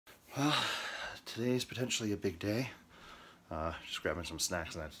Well, today's potentially a big day. Just grabbing some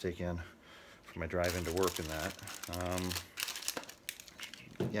snacks and that to take in for my drive into work and that.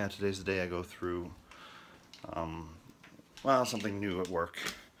 Yeah, today's the day I go through, well, something new at work.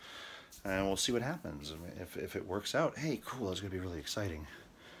 And we'll see what happens. If it works out, hey, cool, it's going to be really exciting.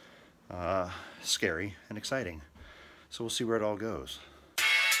 Scary and exciting. So we'll see where it all goes.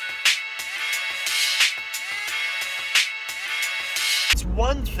 It's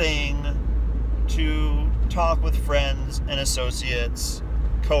one thing to talk with friends and associates,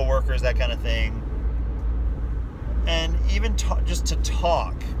 co-workers, that kind of thing, and even just to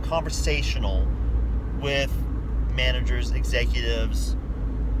talk, conversational, with managers, executives,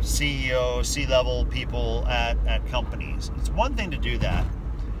 CEOs, C-level people at companies. It's one thing to do that.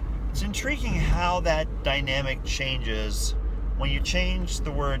 It's intriguing how that dynamic changes when you change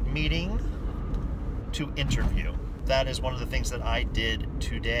the word meeting to interview. That is one of the things that I did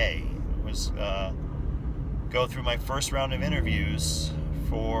today, was go through my first round of interviews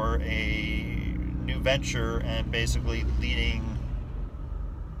for a new venture and basically leading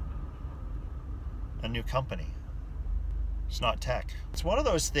a new company. It's not tech. It's one of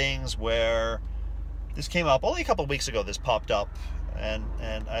those things where this came up only a couple of weeks ago. This popped up, and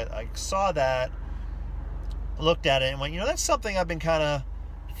I saw that, looked at it, and went, you know, that's something I've been kind of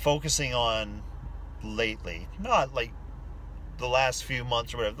focusing on lately. Not like the last few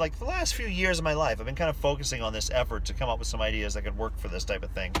months or whatever, like the last few years of my life. I've been kind of focusing on this effort to come up with some ideas that could work for this type of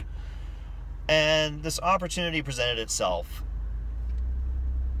thing. And this opportunity presented itself.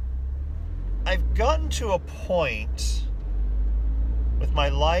 I've gotten to a point with my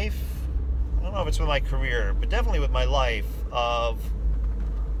life, I don't know if it's with my career, but definitely with my life, of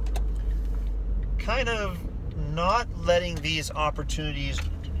kind of not letting these opportunities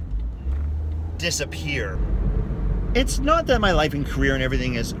disappear. It's not that my life and career and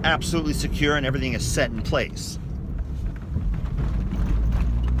everything is absolutely secure and everything is set in place.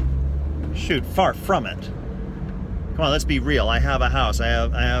 Shoot, far from it. Come on, let's be real. I have a house, I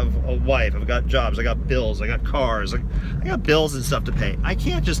have a wife, I've got jobs, I got bills, I got cars, I got bills and stuff to pay. I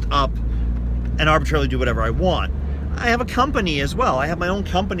can't just up and arbitrarily do whatever I want. I have a company as well. I have my own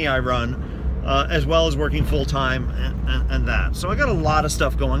company I run, as well as working full-time and that. So I got a lot of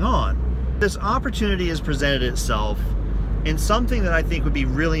stuff going on. This opportunity has presented itself in something that I think would be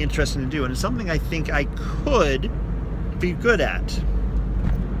really interesting to do, and it's something I think I could be good at.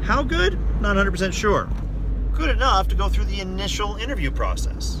 How good? Not 100% sure. Good enough to go through the initial interview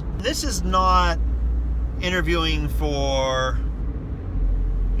process. This is not interviewing for,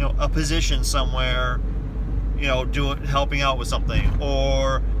 you know, a position somewhere, you know, helping out with something,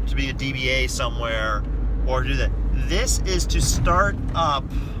 or to be a DBA somewhere, or do that. This is to start up.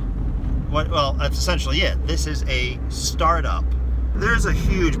 Well, that's essentially it. This is a startup. There's a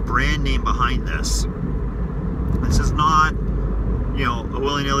huge brand name behind this. This is not, you know, a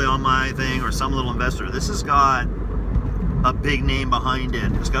willy-nilly on my thing or some little investor. This has got a big name behind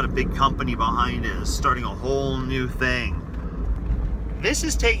it. It's got a big company behind it. It's starting a whole new thing. This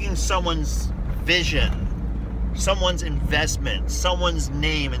is taking someone's vision, someone's investment, someone's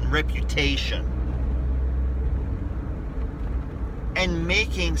name and reputation, and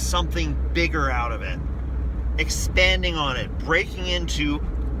making something bigger out of it, expanding on it, breaking into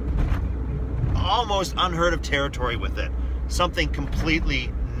almost unheard of territory with it, something completely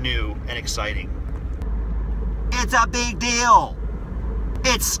new and exciting. It's a big deal.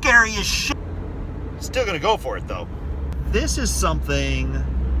 It's scary as shit. Still gonna go for it though. This is something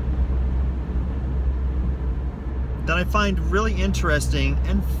that I find really interesting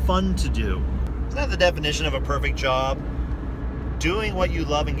and fun to do. It's not the definition of a perfect job. Doing what you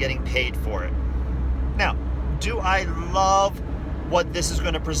love and getting paid for it. Now, do I love what this is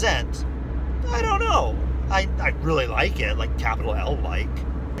going to present? I don't know. I really like it, like capital L like.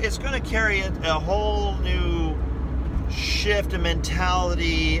 It's going to carry a whole new shift in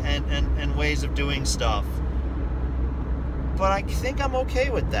mentality and ways of doing stuff. But I think I'm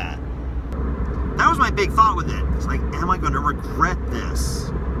okay with that. That was my big thought with it. It's like, am I going to regret this?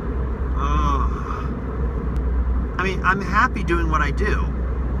 I mean, I'm happy doing what I do.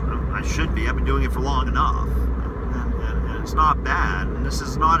 I should be. I've been doing it for long enough. And it's not bad. And this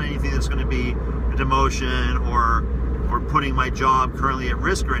is not anything that's going to be a demotion or putting my job currently at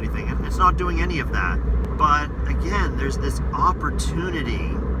risk or anything. It's not doing any of that. But again, there's this opportunity.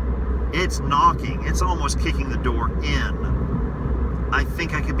 It's knocking. It's almost kicking the door in. I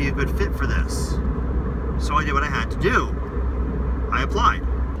think I could be a good fit for this. So I did what I had to do. I applied.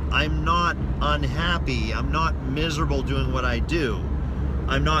 I'm not unhappy. I'm not miserable doing what I do.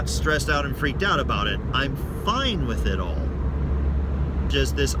 I'm not stressed out and freaked out about it. I'm fine with it all.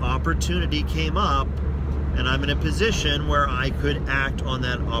 just this opportunity came up, and I'm in a position where I could act on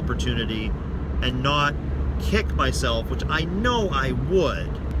that opportunity and not kick myself, which I know I would.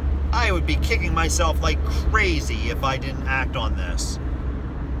 I would be kicking myself like crazy if I didn't act on this.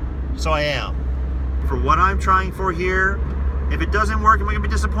 So I am. For what I'm trying for here, if it doesn't work, am I going to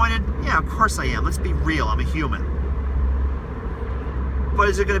be disappointed? Yeah, of course I am. Let's be real. I'm a human. But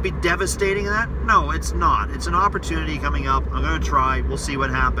is it going to be devastating in that? No, it's not. It's an opportunity coming up. I'm going to try. We'll see what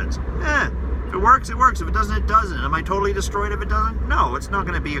happens. If it works, it works. If it doesn't, it doesn't. Am I totally destroyed if it doesn't? No, it's not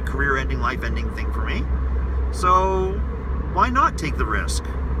going to be a career-ending, life-ending thing for me. So why not take the risk?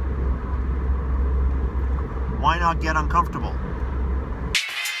 Why not get uncomfortable?